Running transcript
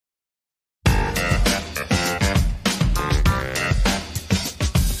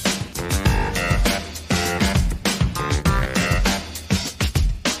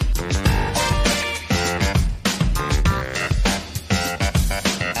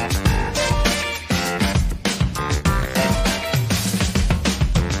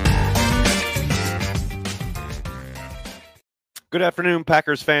Good afternoon,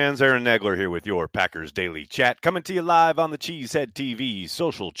 Packers fans. Aaron Nagler here with your Packers Daily Chat, coming to you live on the Cheesehead TV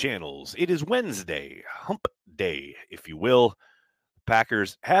social channels. It is Wednesday, hump day, if you will.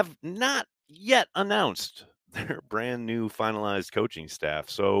 Packers have not yet announced their brand new finalized coaching staff,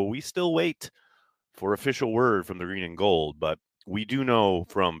 so we still wait for official word from the Green and Gold, but we do know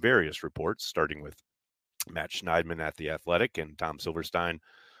from various reports, starting with Matt Schneidman at The Athletic and Tom Silverstein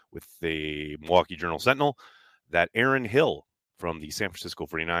with the Milwaukee Journal Sentinel, that Aaron Hill from the San Francisco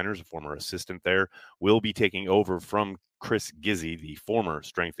 49ers, a former assistant there, will be taking over from Chris Gizzi, the former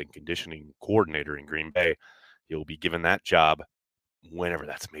strength and conditioning coordinator in Green Bay. He'll be given that job whenever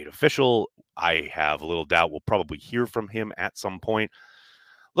that's made official. I have a little doubt we'll probably hear from him at some point.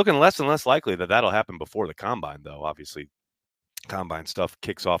 Looking less and less likely that that'll happen before the combine, though. Obviously, combine stuff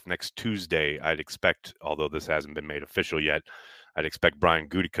kicks off next Tuesday. I'd expect, although this hasn't been made official yet, I'd expect Brian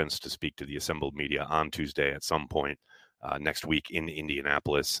Gutekunst to speak to the assembled media on Tuesday at some point next week in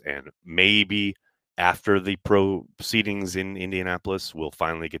Indianapolis. And maybe after the proceedings in Indianapolis, we'll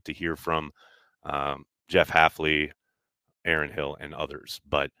finally get to hear from Jeff Hafley, Aaron Hill, and others.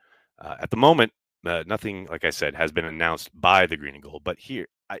 But at the moment, nothing, like I said, has been announced by the Green and Gold. But here,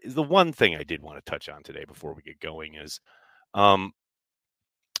 the one thing I did want to touch on today before we get going is,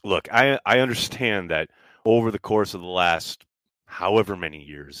 look, I understand that over the course of the last however many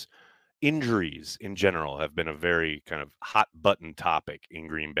years, injuries in general have been a very kind of hot button topic in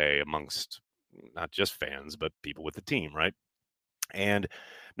Green Bay amongst not just fans, but people with the team, right? And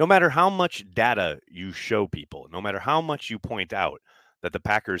no matter how much data you show people, no matter how much you point out that the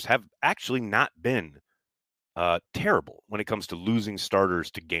Packers have actually not been terrible when it comes to losing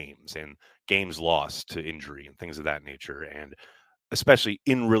starters to games and games lost to injury and things of that nature, and especially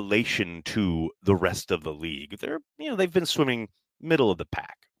in relation to the rest of the league, they've been swimming middle of the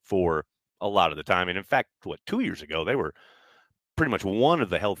pack for a lot of the time. And in fact, 2 years ago, they were pretty much one of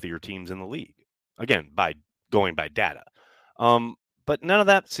the healthier teams in the league. Again, by going by data. But none of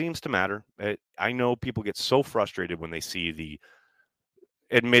that seems to matter. I know people get so frustrated when they see the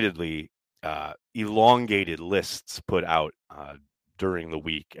admittedly elongated lists put out during the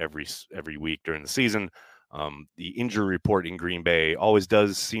week, every week during the season. The injury report in Green Bay always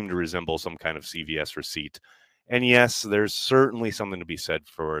does seem to resemble some kind of CVS receipt. And yes, there's certainly something to be said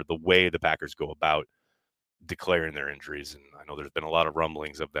for the way the Packers go about declaring their injuries. And I know there's been a lot of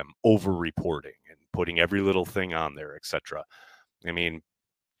rumblings of them over-reporting and putting every little thing on there, etc. I mean,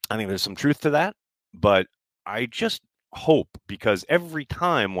 I think there's some truth to that, but I just hope, because every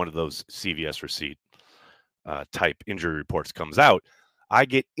time one of those CVS receipt type injury reports comes out, I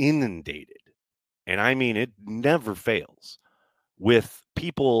get inundated, and I mean it never fails, with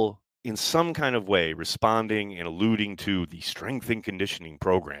people in some kind of way responding and alluding to the strength and conditioning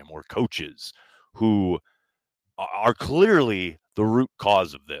program or coaches who are clearly the root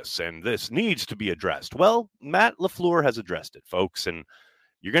cause of this, and this needs to be addressed. Well, Matt LaFleur has addressed it, folks, and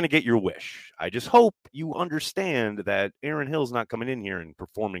you're going to get your wish. I just hope you understand that Aaron Hill's not coming in here and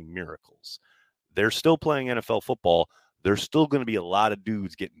performing miracles. They're still playing NFL football. There's still going to be a lot of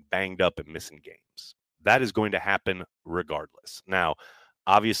dudes getting banged up and missing games. That is going to happen regardless. Now,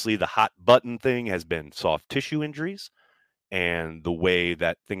 obviously, the hot button thing has been soft tissue injuries and the way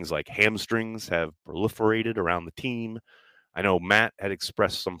that things like hamstrings have proliferated around the team. I know Matt had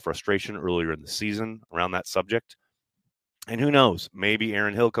expressed some frustration earlier in the season around that subject. And who knows, maybe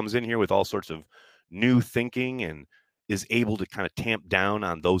Aaron Hill comes in here with all sorts of new thinking and is able to kind of tamp down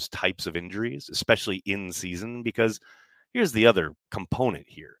on those types of injuries, especially in season. Because here's the other component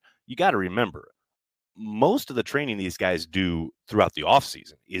here. You got to remember, most of the training these guys do throughout the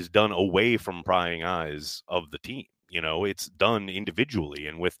offseason is done away from prying eyes of the team. It's done individually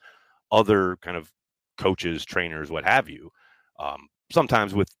and with other kind of coaches, trainers, what have you.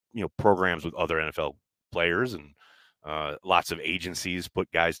 Sometimes with, programs with other NFL players, and lots of agencies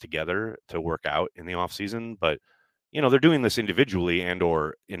put guys together to work out in the offseason. But, they're doing this individually and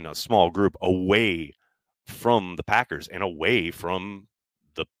or in a small group away from the Packers and away from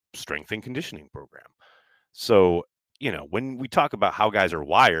the strength and conditioning program. So, when we talk about how guys are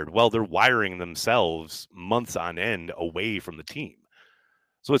wired, well, they're wiring themselves months on end away from the team.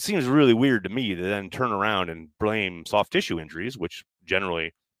 So it seems really weird to me to then turn around and blame soft tissue injuries, which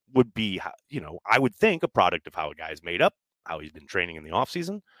generally would be, I would think a product of how a guy's made up, how he's been training in the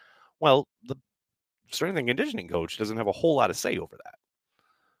offseason. Well, the strength and conditioning coach doesn't have a whole lot to say over that.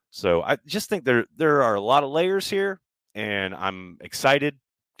 So I just think there are a lot of layers here, and I'm excited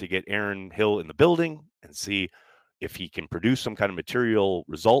to get Aaron Hill in the building and see if he can produce some kind of material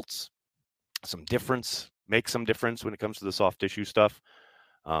results, make some difference when it comes to the soft tissue stuff.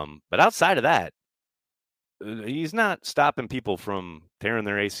 But outside of that, he's not stopping people from tearing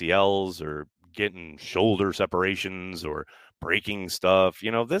their ACLs or getting shoulder separations or breaking stuff.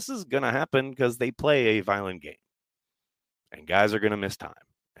 This is going to happen because they play a violent game, and guys are going to miss time,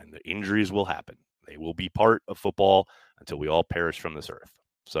 and the injuries will happen. They will be part of football until we all perish from this earth.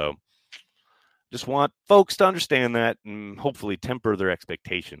 So just want folks to understand that and hopefully temper their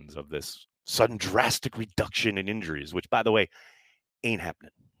expectations of this sudden drastic reduction in injuries, which, by the way, ain't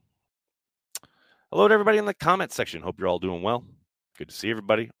happening. Hello to everybody in the comment section. Hope you're all doing well. Good to see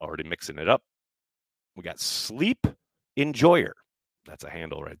everybody. Already mixing it up. We got Sleep Enjoyer. That's a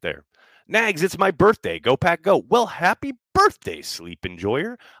handle right there. Nags, it's my birthday. Go Pack Go. Well, happy birthday, Sleep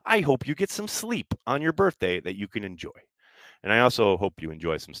Enjoyer. I hope you get some sleep on your birthday that you can enjoy. And I also hope you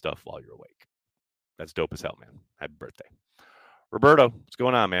enjoy some stuff while you're awake. That's dope as hell, man. Happy birthday. Roberto, what's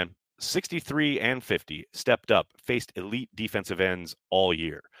going on, man? 63 and 50, stepped up, faced elite defensive ends all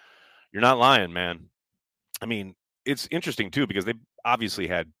year. You're not lying, man. I mean, it's interesting, too, because they obviously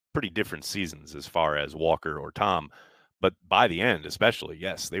had pretty different seasons as far as Walker or Tom. But by the end, especially,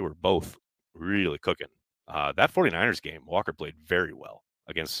 yes, they were both really cooking. That 49ers game, Walker played very well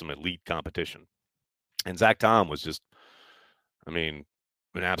against some elite competition. And Zach Tom was just, an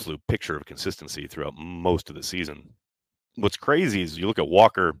absolute picture of consistency throughout most of the season. What's crazy is you look at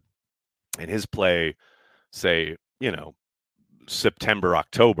Walker and his play, say, September,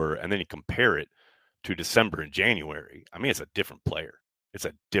 October, and then you compare it to December and January. It's a different player. It's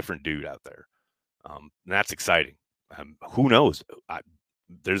a different dude out there. And that's exciting. Who knows?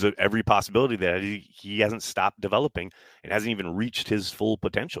 There's every possibility that he hasn't stopped developing and hasn't even reached his full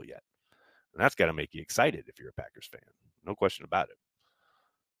potential yet. And that's got to make you excited if you're a Packers fan. No question about it.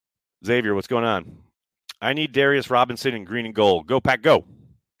 Xavier, what's going on? I need Darius Robinson in green and gold. Go Pack, go.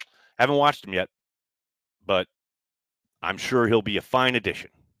 Haven't watched him yet, but I'm sure he'll be a fine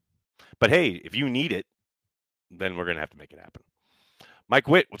addition. But hey, if you need it, then we're going to have to make it happen. Mike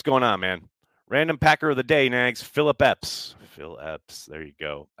Witt, what's going on, man? Random Packer of the day, Nags. Philip Epps. Phil Epps. There you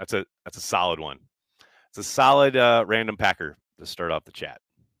go. That's a solid one. It's a solid random Packer to start off the chat.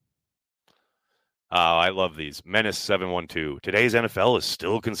 I love these. Menace 712. Today's NFL is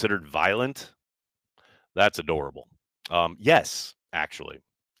still considered violent. That's adorable. Yes, actually.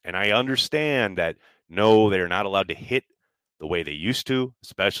 And I understand that, no, they're not allowed to hit the way they used to,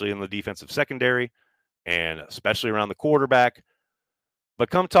 especially in the defensive secondary and especially around the quarterback. But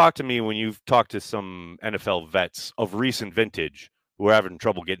come talk to me when you've talked to some NFL vets of recent vintage who are having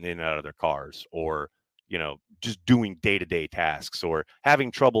trouble getting in and out of their cars, or, just doing day-to-day tasks, or having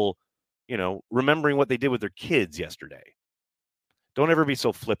trouble, remembering what they did with their kids yesterday. Don't ever be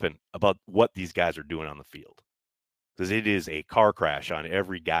so flippant about what these guys are doing on the field, because it is a car crash on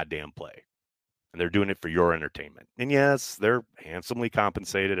every goddamn play, and they're doing it for your entertainment. And yes, they're handsomely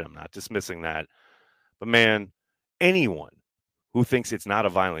compensated. I'm not dismissing that. But man, anyone who thinks it's not a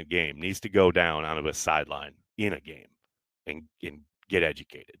violent game needs to go down onto a sideline in a game and get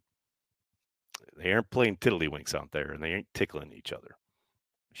educated. They aren't playing tiddlywinks out there, and they ain't tickling each other.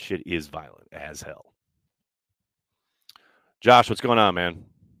 Shit is violent as hell. Josh, what's going on, man?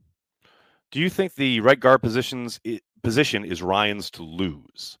 Do you think the right guard position is Ryan's to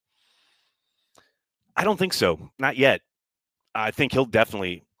lose? I don't think so. Not yet. I think he'll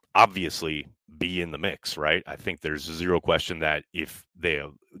definitely, obviously, be in the mix, right? I think there's zero question that if they,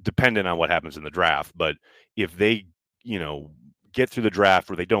 dependent on what happens in the draft, but if they, get through the draft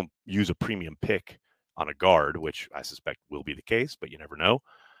where they don't use a premium pick on a guard, which I suspect will be the case, but you never know.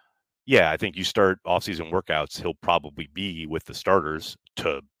 Yeah, I think you start offseason workouts, he'll probably be with the starters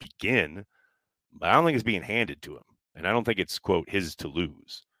to begin, but I don't think it's being handed to him. And I don't think it's, quote, his to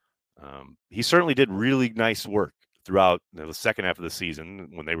lose. He certainly did really nice work throughout the second half of the season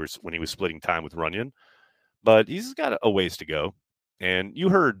when he was splitting time with Runyon, but he's got a ways to go. And you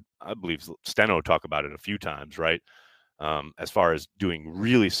heard, I believe, Steno talk about it a few times, right? As far as doing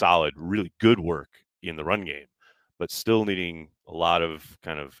really solid, really good work in the run game, but still needing a lot of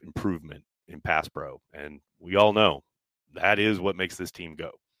kind of improvement in pass pro. And we all know that is what makes this team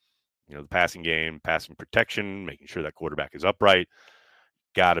go. The passing game, passing protection, making sure that quarterback is upright,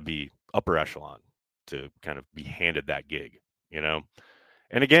 got to be upper echelon to kind of be handed that gig, And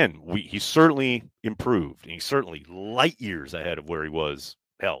again, he's certainly improved, and he's certainly light years ahead of where he was,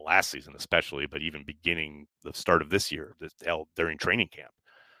 last season especially, but even beginning the start of this year, during training camp.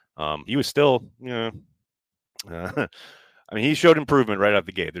 He was still, he showed improvement right out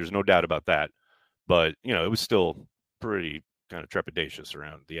the gate. There's no doubt about that. But, it was still pretty kind of trepidatious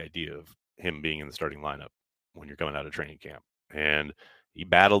around the idea of him being in the starting lineup when you're coming out of training camp. And he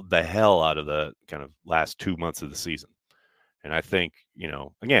battled the hell out of the kind of last 2 months of the season. And I think,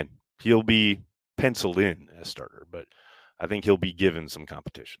 again, he'll be penciled in as starter, but I think he'll be given some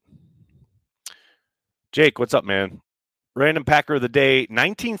competition. Jake, what's up, man? Random Packer of the day,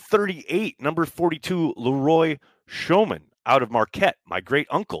 1938, number 42, Leroy Showman out of Marquette, my great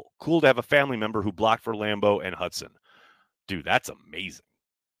uncle. Cool to have a family member who blocked for Lambeau and Hudson. Dude, that's amazing.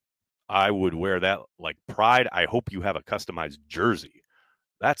 I would wear that like pride. I hope you have a customized jersey.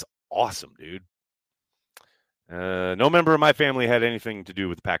 That's awesome, dude. No member of my family had anything to do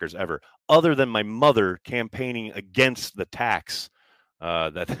with the Packers ever, other than my mother campaigning against the tax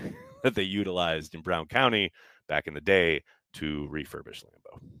that that they utilized in Brown County back in the day to refurbish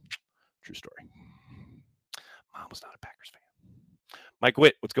Lambeau. True story. Mom was not a Packers fan. Mike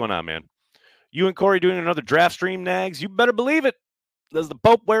Witt, what's going on, man? You and Corey doing another draft stream, Nags? You better believe it. Does the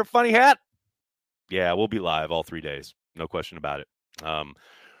Pope wear a funny hat? Yeah, we'll be live all 3 days. No question about it.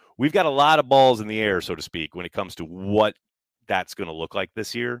 We've got a lot of balls in the air, so to speak, when it comes to what that's going to look like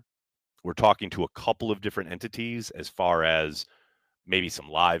this year. We're talking to a couple of different entities as far as maybe some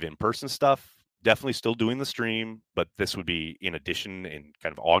live in-person stuff. Definitely still doing the stream, but this would be in addition and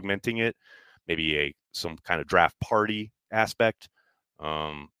kind of augmenting it. Maybe some kind of draft party aspect.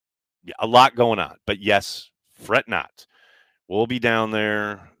 Yeah, a lot going on. But yes, fret not. We'll be down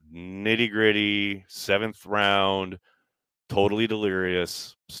there, nitty-gritty, 7th round, totally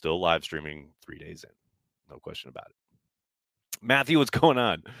delirious, still live streaming 3 days in. No question about it. Matthew, what's going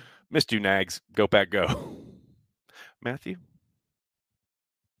on? Missed you, Nags. Go Pack, go. Matthew,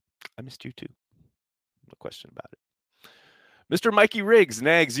 I missed you too. No question about it. Mr. Mikey Riggs,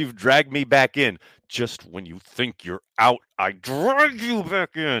 Nags, you've dragged me back in. Just when you think you're out, I drag you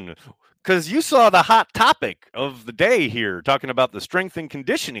back in. Because you saw the hot topic of the day here, talking about the strength and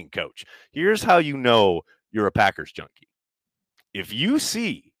conditioning coach. Here's how you know you're a Packers junkie. If you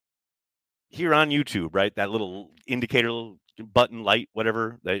see here on YouTube, right, that little indicator button light,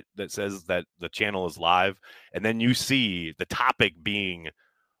 whatever, that says that the channel is live, and then you see the topic being,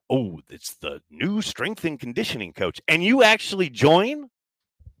 oh, it's the new strength and conditioning coach, and you actually join,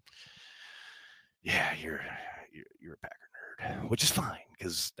 yeah, you're a Packer nerd, which is fine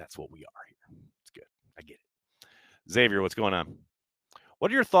because that's what we are here. It's good. I get it. Xavier, what's going on?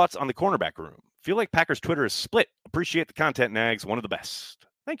 What are your thoughts on the cornerback room? Feel like Packers Twitter is split. Appreciate the content, Nags. One of the best.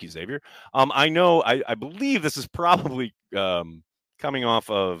 Thank you, Xavier. I know, I believe this is probably coming off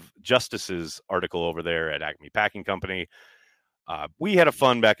of Justice's article over there at Acme Packing Company. We had a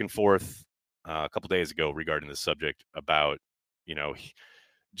fun back and forth a couple days ago regarding this subject about,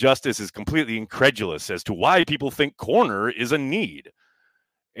 Justice is completely incredulous as to why people think corner is a need.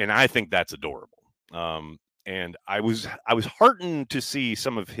 And I think that's adorable. And I was heartened to see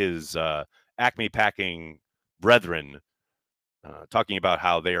some of his Acme Packing brethren talking about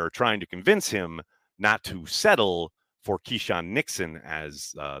how they are trying to convince him not to settle for Keyshawn Nixon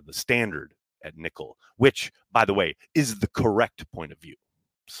as the standard at nickel, which, by the way, is the correct point of view.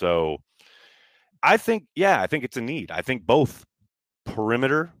 So I think it's a need. I think both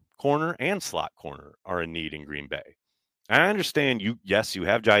perimeter corner and slot corner are a need in Green Bay. I understand you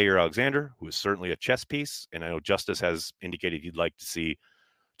have Jair Alexander, who is certainly a chess piece, and I know Justice has indicated he'd like to see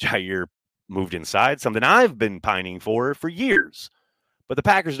Jair moved inside, something I've been pining for years. But the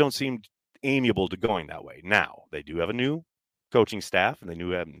Packers don't seem amiable to going that way. Now, they do have a new coaching staff, and they do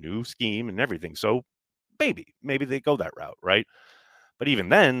have a new scheme and everything. So maybe they go that route, right? But even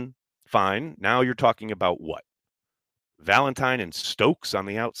then, fine. Now you're talking about what? Valentine and Stokes on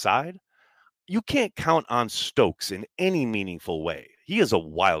the outside? You can't count on Stokes in any meaningful way. He is a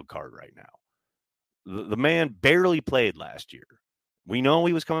wild card right now. The man barely played last year. We know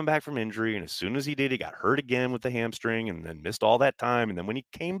he was coming back from injury, and as soon as he did, he got hurt again with the hamstring and then missed all that time. And then when he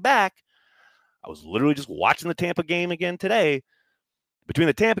came back, I was literally just watching the Tampa game again today. Between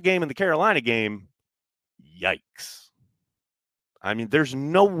the Tampa game and the Carolina game, yikes. I mean, there's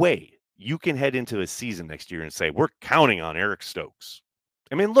no way you can head into a season next year and say, we're counting on Eric Stokes.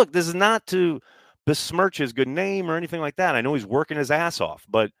 I mean, look, this is not to besmirch his good name or anything like that. I know he's working his ass off,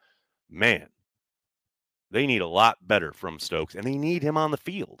 but man, they need a lot better from Stokes, and they need him on the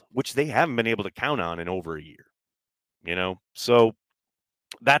field, which they haven't been able to count on in over a year. So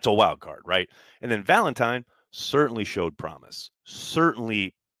that's a wild card, right? And then Valentine certainly showed promise.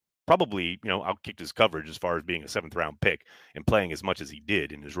 Certainly, probably, outkicked his coverage as far as being a 7th round pick and playing as much as he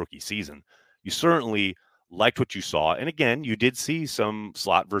did in his rookie season. You certainly liked what you saw. And again, you did see some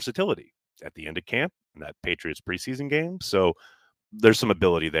slot versatility at the end of camp in that Patriots preseason game. So there's some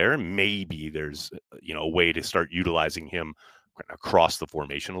ability there. And maybe there's, a way to start utilizing him across the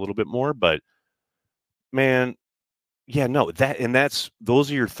formation a little bit more. But man, yeah, no,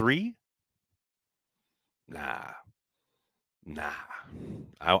 those are your three? Nah.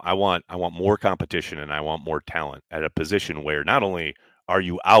 I want more competition, and I want more talent at a position where not only are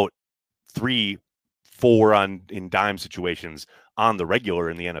you out 3, 4 in dime situations on the regular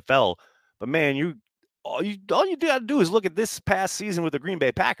in the NFL, but man, all you got to do is look at this past season with the Green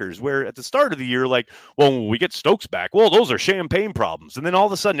Bay Packers, where at the start of the year, like, well, when we get Stokes back, well, those are champagne problems, and then all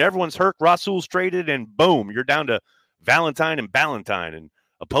of a sudden everyone's hurt, Rasul's traded, and boom, you're down to Valentine and Ballantyne, and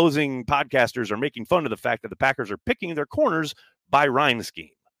opposing podcasters are making fun of the fact that the Packers are picking their corners by rhyme scheme.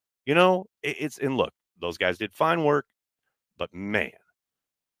 And look, those guys did fine work, but man,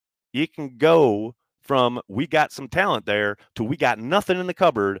 you can go from we got some talent there to we got nothing in the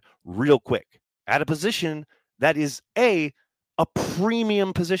cupboard real quick at a position that is a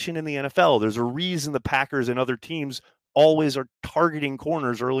premium position in the NFL. There's a reason the Packers and other teams always are targeting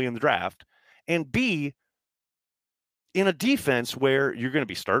corners early in the draft. And B, in a defense where you're going to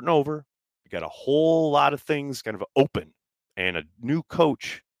be starting over, you got a whole lot of things kind of open, and a new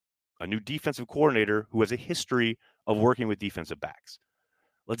coach, a new defensive coordinator who has a history of working with defensive backs.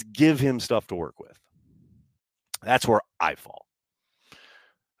 Let's give him stuff to work with. That's where I fall.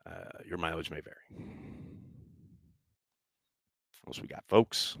 Your mileage may vary. What else we got,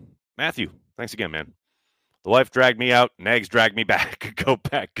 folks? Matthew, thanks again, man. The wife dragged me out. Nags dragged me back. Go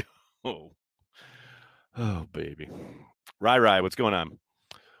back. Oh, baby. Rai, what's going on?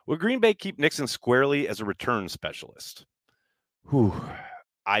 Will Green Bay keep Nixon squarely as a return specialist?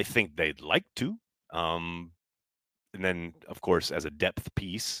 I think they'd like to. And then, of course, as a depth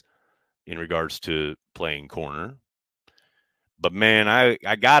piece in regards to playing corner. But, man, I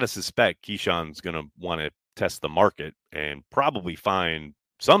got to suspect Keyshawn's going to want to test the market and probably find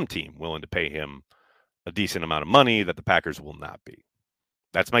some team willing to pay him a decent amount of money that the Packers will not be.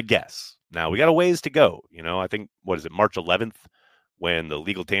 That's my guess. Now, we got a ways to go. I think, March 11th when the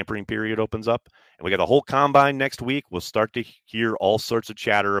legal tampering period opens up. And we got the whole combine next week. We'll start to hear all sorts of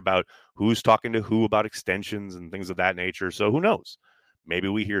chatter about who's talking to who about extensions and things of that nature. So who knows? Maybe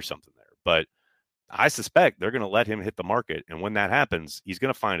we hear something there. But I suspect they're going to let him hit the market. And when that happens, he's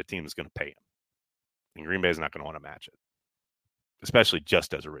going to find a team that's going to pay him. And Green Bay is not going to want to match it, especially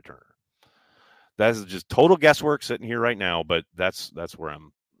just as a returner. That's just total guesswork sitting here right now, but that's where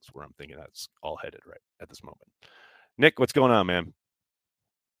I'm thinking that's all headed right at this moment. Nick, what's going on, man?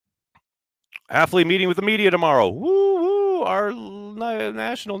 Halfley meeting with the media tomorrow. Woo! Our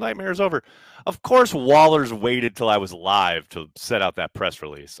national nightmare is over. Of course, Wallers waited till I was live to set out that press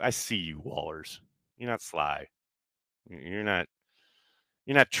release. I see you, Wallers. You're not sly. You're not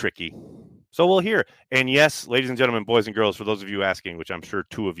tricky. So we'll hear. And yes, ladies and gentlemen, boys and girls, for those of you asking, which I'm sure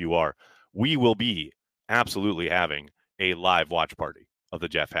 2 of you are, we will be absolutely having a live watch party of the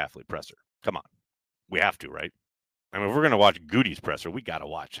Jeff Hafley presser. Come on. We have to, right? I mean, if we're going to watch Goody's presser, we got to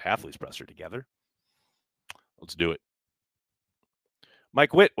watch Hafley's presser together. Let's do it.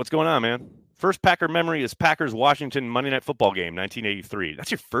 Mike Witt, what's going on, man? First Packer memory is Packers-Washington Monday Night Football game, 1983.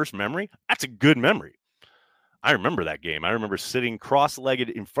 That's your first memory? That's a good memory. I remember that game. I remember sitting cross-legged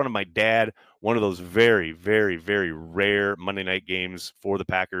in front of my dad, one of those very, very, very rare Monday night games for the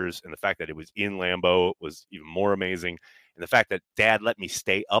Packers, and the fact that it was in Lambeau was even more amazing. And the fact that Dad let me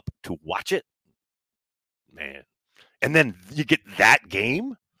stay up to watch it, man. And then you get that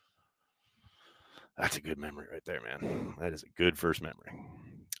game? That's a good memory right there, man. That is a good first memory.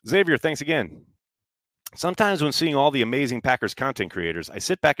 Xavier, thanks again. Sometimes when seeing all the amazing Packers content creators, I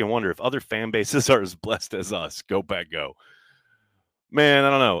sit back and wonder if other fan bases are as blessed as us. Go Pack Go. Man,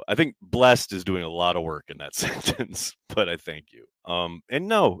 I don't know. I think blessed is doing a lot of work in that sentence, but I thank you. And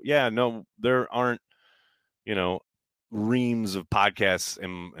no, there aren't, reams of podcasts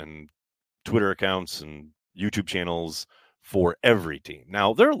and Twitter accounts and YouTube channels for every team.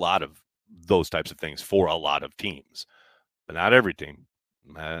 Now, there are a lot of those types of things for a lot of teams, but not every team.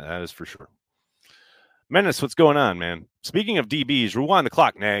 That is for sure. Menace, what's going on, man? Speaking of DBs, rewind the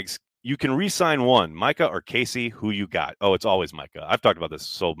clock, Nags. You can re-sign one, Micah or Casey. Who you got? Oh, it's always Micah. I've talked about this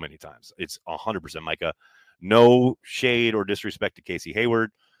so many times. It's 100% Micah. No shade or disrespect to Casey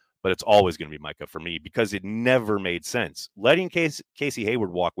Hayward, but it's always going to be Micah for me because it never made sense. Letting Casey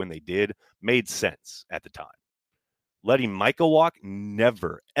Hayward walk when they did made sense at the time. Letting Micah walk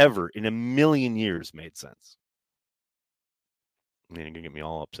never, ever in a million years made sense. And you're going to get me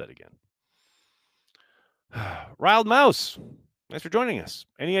all upset again. Riled Mouse, thanks for joining us.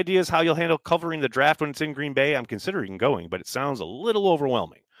 Any ideas how you'll handle covering the draft when it's in Green Bay? I'm considering going, but it sounds a little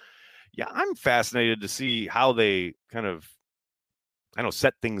overwhelming. Yeah, I'm fascinated to see how they kind of,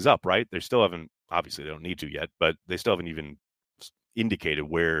 set things up, right? They still haven't, obviously they don't need to yet, but they still haven't even indicated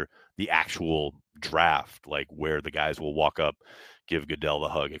where the actual draft, like where the guys will walk up, give Goodell the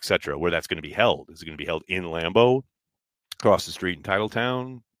hug, etc., where that's going to be held. Is it going to be held in Lambeau? across the street in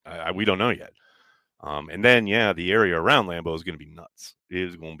Titletown, we don't know yet. And then, the area around Lambeau is going to be nuts. It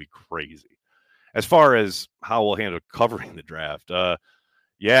is going to be crazy. As far as how we'll handle covering the draft,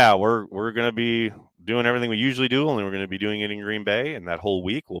 we're going to be doing everything we usually do, only we're going to be doing it in Green Bay. And that whole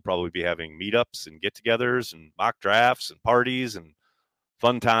week, we'll probably be having meetups and get-togethers and mock drafts and parties and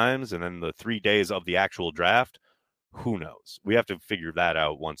fun times. And then the 3 days of the actual draft, who knows? We have to figure that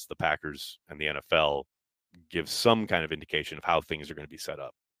out once the Packers and the NFL give some kind of indication of how things are going to be set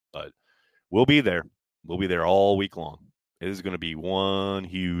up. But we'll be there. We'll be there all week long. It is going to be one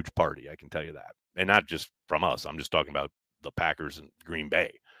huge party, I can tell you that. And not just from us. I'm just talking about the Packers and Green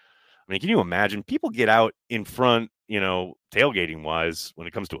Bay. I mean, can you imagine? People get out in front, tailgating-wise, when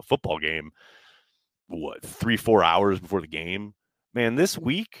it comes to a football game, 3-4 hours before the game? Man, this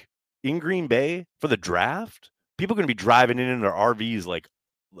week in Green Bay for the draft, people are going to be driving in their RVs like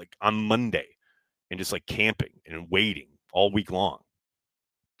on Monday and just like camping and waiting all week long.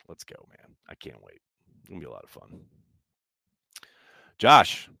 Let's go, man. I can't wait. It's going to be a lot of fun.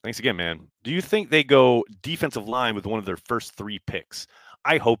 Josh, thanks again, man. Do you think they go defensive line with one of their first 3 picks?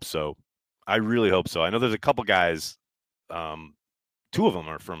 I hope so. I really hope so. I know there's a couple guys, 2 of them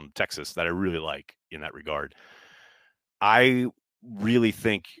are from Texas that I really like in that regard. I really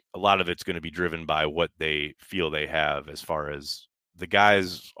think a lot of it's going to be driven by what they feel they have as far as the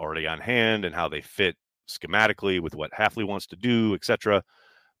guys already on hand and how they fit schematically with what Hafley wants to do, etc.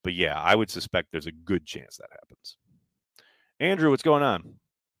 But yeah, I would suspect there's a good chance that happens. Andrew, what's going on?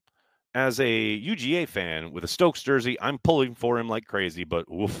 As a UGA fan with a Stokes jersey, I'm pulling for him like crazy, but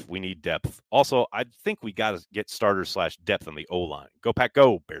oof, we need depth. Also, I think we got to get starters/depth on the O-line. Go Pack,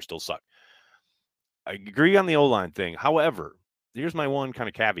 go. Bears still suck. I agree on the O-line thing. However, here's my one kind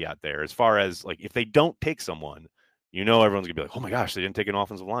of caveat there. As far as, like, if they don't take someone, everyone's going to be like, oh, my gosh, they didn't take an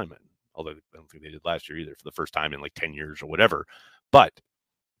offensive lineman. Although I don't think they did last year either for the first time in, 10 years or whatever. But,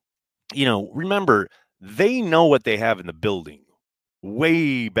 remember, they know what they have in the building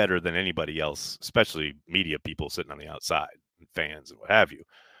way better than anybody else, especially media people sitting on the outside, and fans and what have you.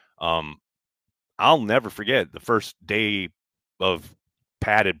 I'll never forget the first day of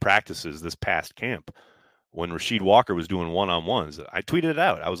padded practices this past camp when Rasheed Walker was doing one-on-ones. I tweeted it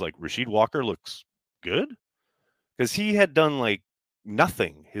out. I was like, Rasheed Walker looks good? Because he had done,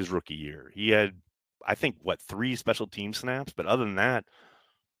 nothing his rookie year. He had, I think, 3 special team snaps? But other than that,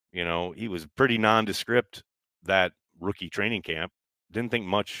 he was pretty nondescript that rookie training camp. Didn't think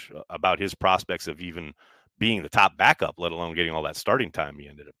much about his prospects of even being the top backup, let alone getting all that starting time he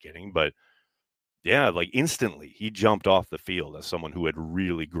ended up getting. But yeah, instantly he jumped off the field as someone who had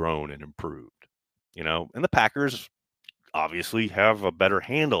really grown and improved, and the Packers obviously have a better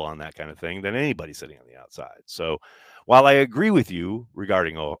handle on that kind of thing than anybody sitting on the outside. So while I agree with you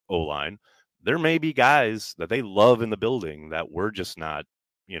regarding O-line, there may be guys that they love in the building that we're just not,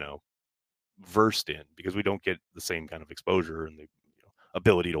 versed in because we don't get the same kind of exposure and the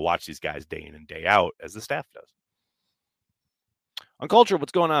ability to watch these guys day in and day out as the staff does. On culture,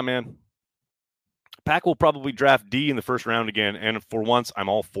 what's going on, man? Pack will probably draft D in the first round again, and for once, I'm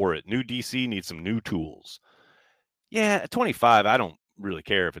all for it. New DC needs some new tools. Yeah, at 25, I don't really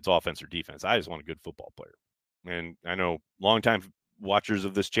care if it's offense or defense. I just want a good football player. And I know longtime watchers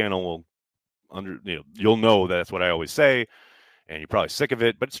of this channel will you'll know that's what I always say, and you're probably sick of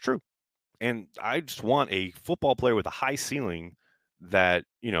it, but it's true. And I just want a football player with a high ceiling that,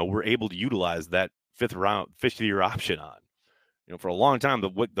 we're able to utilize that fifth-year option on. For a long time,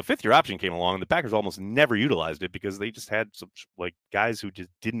 the fifth-year option came along, and the Packers almost never utilized it because they just had some guys who just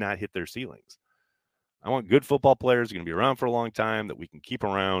did not hit their ceilings. I want good football players who are going to be around for a long time that we can keep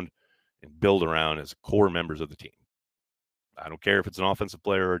around and build around as core members of the team. I don't care if it's an offensive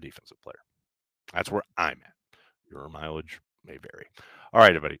player or a defensive player. That's where I'm at. Your mileage may vary. All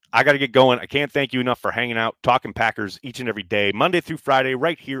right, everybody. I got to get going. I can't thank you enough for hanging out, talking Packers each and every day, Monday through Friday,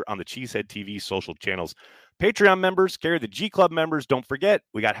 right here on the Cheesehead TV social channels. Patreon members, carry the G Club members. Don't forget,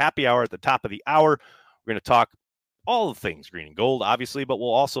 we got happy hour at the top of the hour. We're going to talk all the things green and gold, obviously, but we'll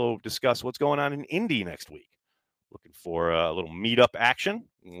also discuss what's going on in Indy next week. Looking for a little meetup action.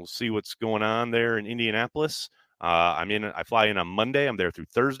 We'll see what's going on there in Indianapolis. I fly in on Monday. I'm there through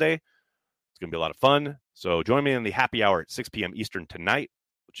Thursday. It's going to be a lot of fun. So join me in the happy hour at 6 p.m. Eastern tonight.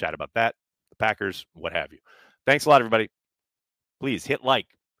 We'll chat about that, the Packers, what have you. Thanks a lot, everybody. Please hit like,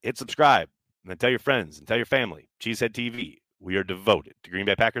 hit subscribe, and then tell your friends and tell your family. Cheesehead TV. We are devoted to Green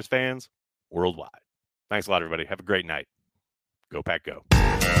Bay Packers fans worldwide. Thanks a lot, everybody. Have a great night. Go Pack, go.